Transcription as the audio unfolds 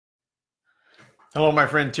Hello, my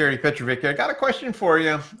friend Terry Petrovic. I got a question for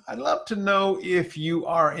you. I'd love to know if you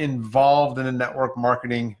are involved in a network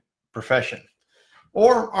marketing profession,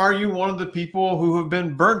 or are you one of the people who have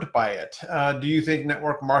been burnt by it? Do you think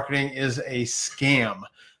network marketing is a scam?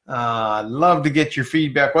 I'd love to get your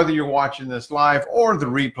feedback, whether you're watching this live or the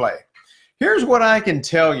replay. Here's what I can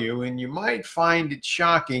tell you, and you might find it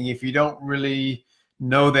shocking if you don't really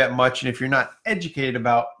know that much and if you're not educated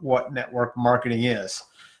about what network marketing is.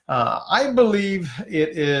 I believe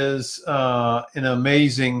it is an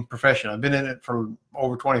amazing profession. I've been in it for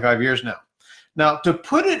over 25 years now. Now, to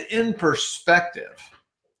put it in perspective,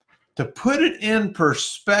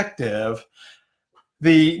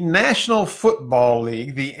 the National Football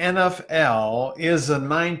League, the NFL, is a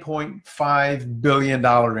 $9.5 billion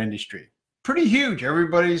industry. Pretty huge.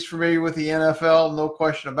 Everybody's familiar with the NFL, no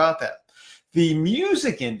question about that. The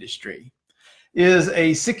music industry is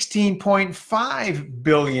a $16.5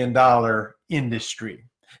 billion industry.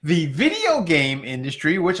 The video game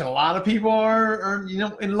industry, which a lot of people are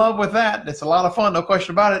in love with that. It's a lot of fun, no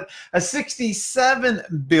question about it. A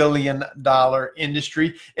 $67 billion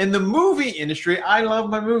industry. In the movie industry, I love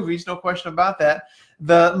my movies, no question about that.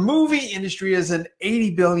 The movie industry is an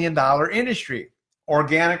 $80 billion industry.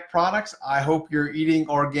 Organic products, I hope you're eating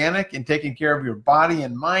organic and taking care of your body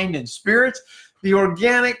and mind and spirit. The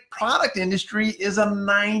organic product industry is a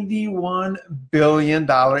 $91 billion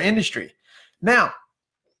industry. Now,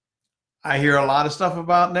 I hear a lot of stuff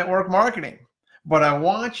about network marketing, but I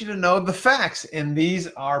want you to know the facts, and these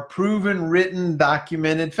are proven, written,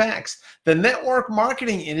 documented facts. The network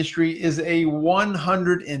marketing industry is a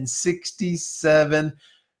 $167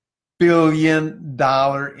 billion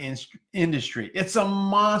industry. It's a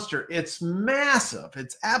monster. It's massive.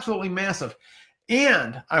 It's absolutely massive.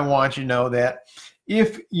 And I want you to know that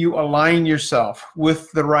if you align yourself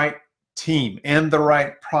with the right team and the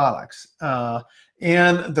right products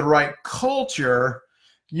and the right culture,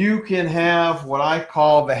 you can have what I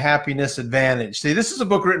call the happiness advantage. See, this is a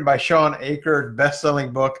book written by Shawn Achor,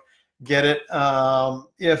 best-selling book. Get it?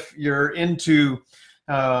 If you're into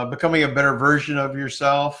becoming a better version of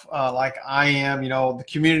yourself, like I am, the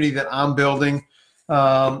community that I'm building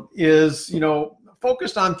is,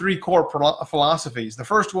 focused on three core philosophies. The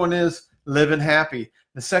first one is living happy.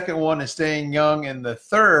 The second one is staying young. And the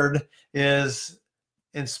third is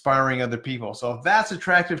inspiring other people. So if that's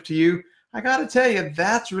attractive to you, I got to tell you,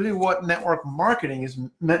 that's really what network marketing is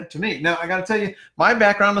meant to me. Now, I got to tell you, my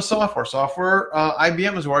background is software.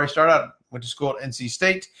 IBM is where I started out. Went to school at NC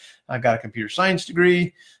State. I got a computer science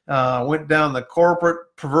degree. Went down the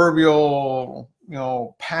corporate proverbial,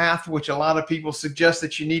 path, which a lot of people suggest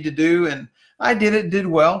that you need to do. And I did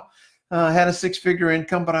well. Had a six-figure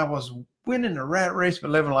income, but I was winning the rat race,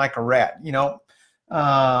 but living like a rat.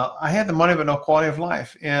 I had the money, but no quality of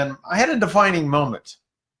life. And I had a defining moment.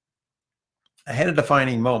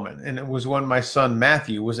 And it was when my son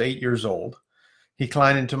Matthew was 8 years old. He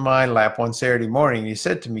climbed into my lap one Saturday morning, and he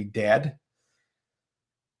said to me, "Dad,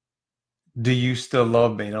 do you still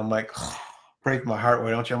love me?" And I'm like, oh, break my heart,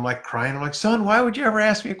 why don't you? I'm like crying. I'm like, "Son, why would you ever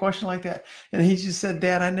ask me a question like that?" And he just said,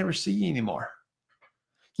 "Dad, I never see you anymore."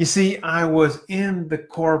 You see, I was in the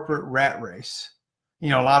corporate rat race. A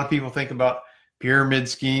lot of people think about pyramid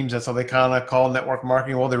schemes. That's how they kind of call network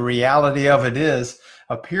marketing. Well, the reality of it is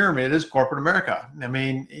a pyramid is corporate America. I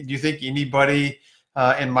mean, do you think anybody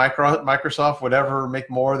in Microsoft would ever make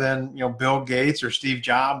more than, Bill Gates or Steve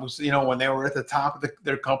Jobs, when they were at the top of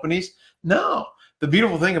their companies? No. The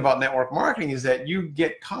beautiful thing about network marketing is that you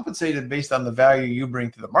get compensated based on the value you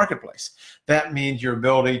bring to the marketplace. That means your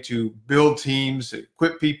ability to build teams,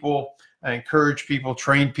 equip people, encourage people,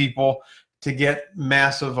 train people to get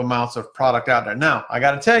massive amounts of product out there. Now, I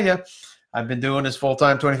got to tell you, I've been doing this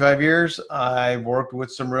full-time 25 years. I've worked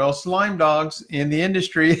with some real slime dogs in the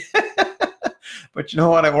industry. But you know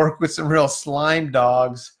what? I work with some real slime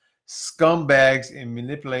dogs, scumbags, in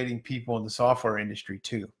manipulating people in the software industry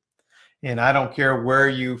too. And I don't care where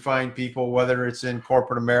you find people, whether it's in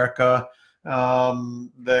corporate America,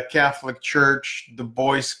 the Catholic Church, the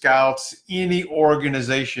Boy Scouts, any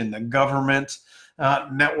organization, the government,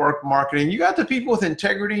 network marketing. You got the people with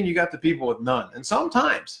integrity and you got the people with none. And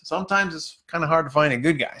sometimes it's kind of hard to find the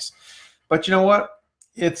good guys. But you know what?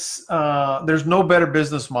 There's no better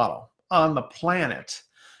business model on the planet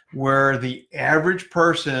where the average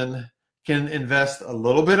person can invest a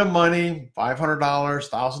little bit of money, $500,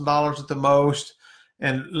 $1,000 at the most,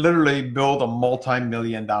 and literally build a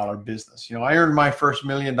multi-million-dollar business. I earned my first $1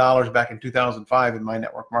 million back in 2005 in my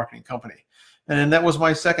network marketing company. And then that was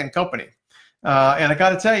my second company. And I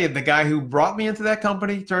got to tell you, the guy who brought me into that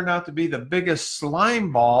company turned out to be the biggest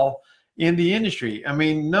slime ball in the industry. I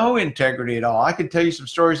mean, no integrity at all. I could tell you some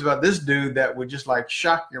stories about this dude that would just like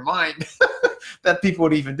shock your mind that people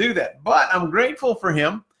would even do that. But I'm grateful for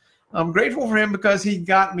him. I'm grateful for him because he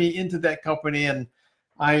got me into that company, and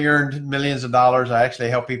I earned millions of dollars. I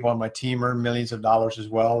actually help people on my team earn millions of dollars as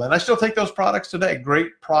well. And I still take those products today.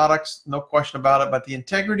 Great products, no question about it. But the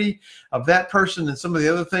integrity of that person and some of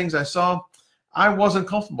the other things I saw, I wasn't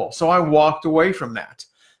comfortable. So I walked away from that.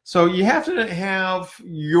 So you have to have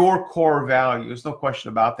your core values, no question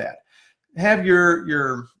about that. Have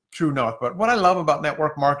your true north. But what I love about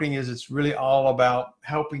network marketing is it's really all about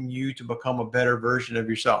helping you to become a better version of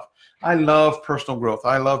yourself. I love personal growth.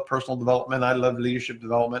 I love personal development. I love leadership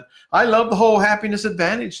development. I love the whole happiness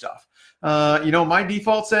advantage stuff. You know, my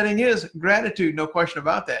default setting is gratitude, no question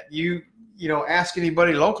about that. You know, ask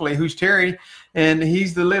anybody locally who's Terry, and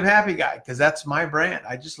he's the live happy guy, because that's my brand.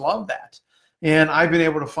 I just love that. And I've been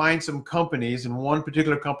able to find some companies, and one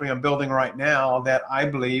particular company I'm building right now that I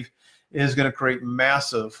believe is going to create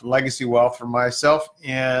massive legacy wealth for myself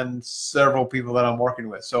and several people that I'm working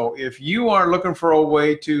with. So if you are looking for a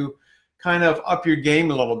way to kind of up your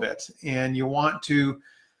game a little bit, and you want to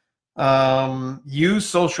use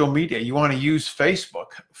social media, you want to use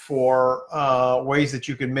Facebook for ways that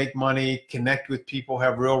you can make money, connect with people,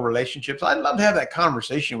 have real relationships, I'd love to have that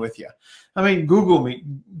conversation with you. I mean, Google me,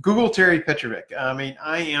 Google Terry Petrovic. I mean,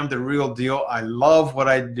 I am the real deal. I love what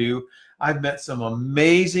I do. I've met some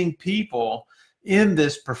amazing people in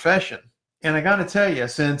this profession. And I got to tell you,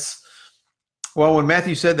 well, when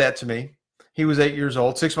Matthew said that to me, he was 8 years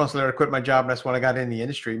old. 6 months later, I quit my job, and that's when I got in the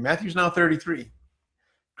industry. Matthew's now 33.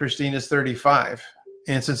 Christina's 35.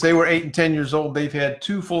 And since they were 8 and 10 years old, they've had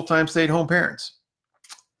 2 full-time stay-at-home parents.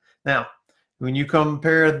 Now, when you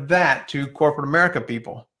compare that to corporate America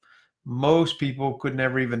people, most people could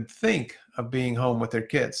never even think of being home with their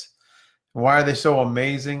kids. Why are they so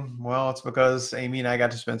amazing? Well, it's because Amy and I got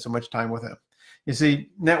to spend so much time with them. You see,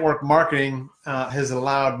 network marketing has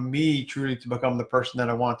allowed me truly to become the person that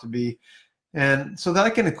I want to be, and so that I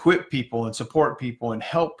can equip people and support people and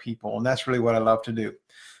help people, and that's really what I love to do.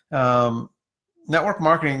 Network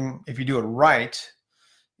marketing, if you do it right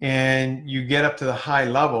and you get up to the high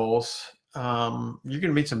levels, you're going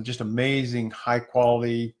to meet some just amazing,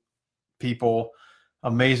 high-quality people,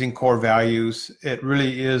 amazing core values. It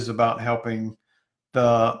really is about helping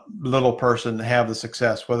the little person have the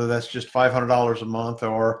success, whether that's just $500 a month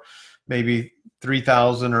or maybe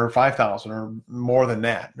 $3,000 or $5,000 or more than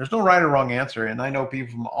that. There's no right or wrong answer. And I know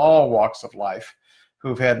people from all walks of life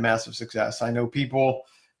who've had massive success. I know people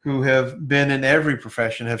who have been in every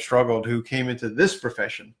profession, have struggled, who came into this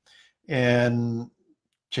profession and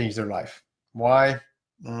changed their life. Why?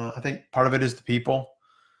 I think part of it is the people.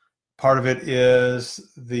 Part of it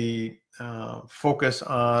is the focus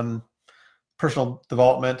on personal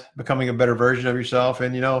development, becoming a better version of yourself.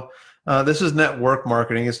 And, you know, this is network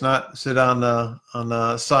marketing. It's not sit on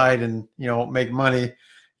the side and, you know, make money.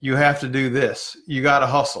 You have to do this. You got to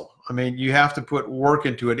hustle. I mean, you have to put work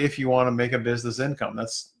into it if you want to make a business income.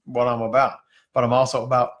 That's what I'm about. But I'm also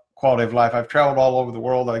about quality of life. I've traveled all over the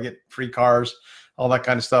world. I get free cars, all that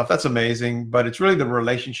kind of stuff. That's amazing. But it's really the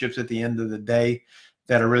relationships at the end of the day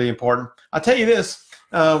that are really important. I'll tell you this,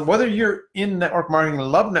 whether you're in network marketing,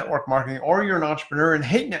 love network marketing, or you're an entrepreneur and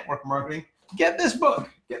hate network marketing, get this book.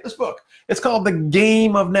 Get this book. It's called The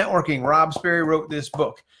Game of Networking. Rob Sperry wrote this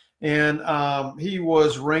book. And he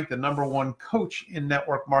was ranked the #1 coach in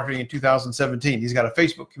network marketing in 2017. He's got a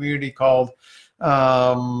Facebook community called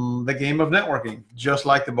The Game of Networking, just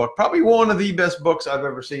like the book. Probably one of the best books I've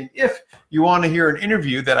ever seen. If you want to hear an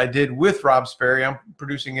interview that I did with Rob Sperry, I'm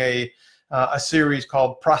producing a series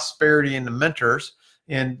called Prosperity and the Mentors.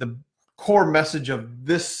 And the core message of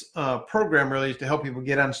this program really is to help people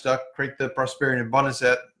get unstuck, create the prosperity and abundance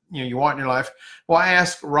that you want in your life. Well, I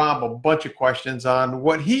asked Rob a bunch of questions on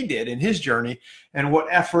what he did in his journey and what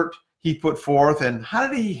effort he put forth and how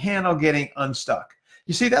did he handle getting unstuck.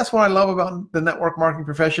 You see, that's what I love about the network marketing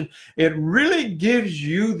profession. It really gives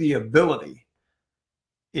you the ability.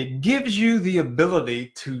 It gives you the ability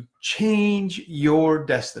to change your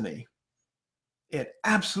destiny. It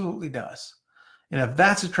absolutely does. And if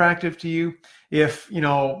that's attractive to you, if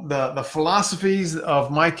the philosophies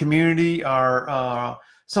of my community are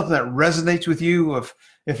something that resonates with you,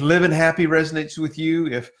 if living happy resonates with you,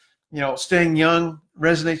 if staying young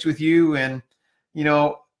resonates with you, and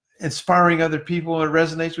inspiring other people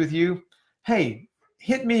resonates with you, hey,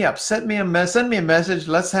 hit me up, send me a message.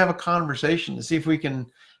 Let's have a conversation to see if we can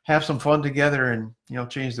have some fun together and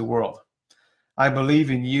change the world. I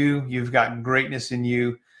believe in you. You've got greatness in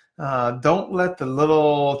you. Don't let the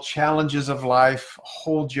little challenges of life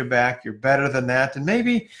hold you back. You're better than that. And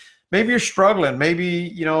maybe Maybe you're struggling. Maybe,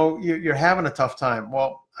 you know, you're having a tough time.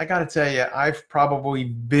 Well, I got to tell you, I've probably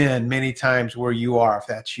been many times where you are, if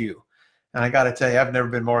that's you. And I got to tell you, I've never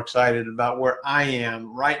been more excited about where I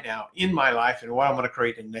am right now in my life and what I'm going to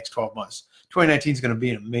create in the next 12 months. 2019 is going to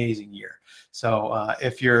be an amazing year. So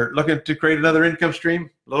if you're looking to create another income stream,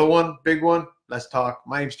 little one, big one, let's talk.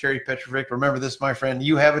 My name is Terry Petrovic. Remember this, my friend,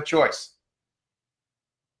 you have a choice.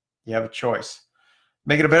 You have a choice.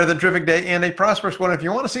 Make it a better than terrific day and a prosperous one. If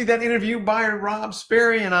you want to see that interview by Rob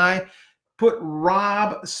Sperry and I, put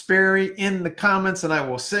Rob Sperry in the comments and I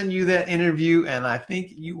will send you that interview, and I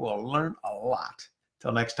think you will learn a lot.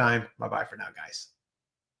 Till next time, bye-bye for now, guys.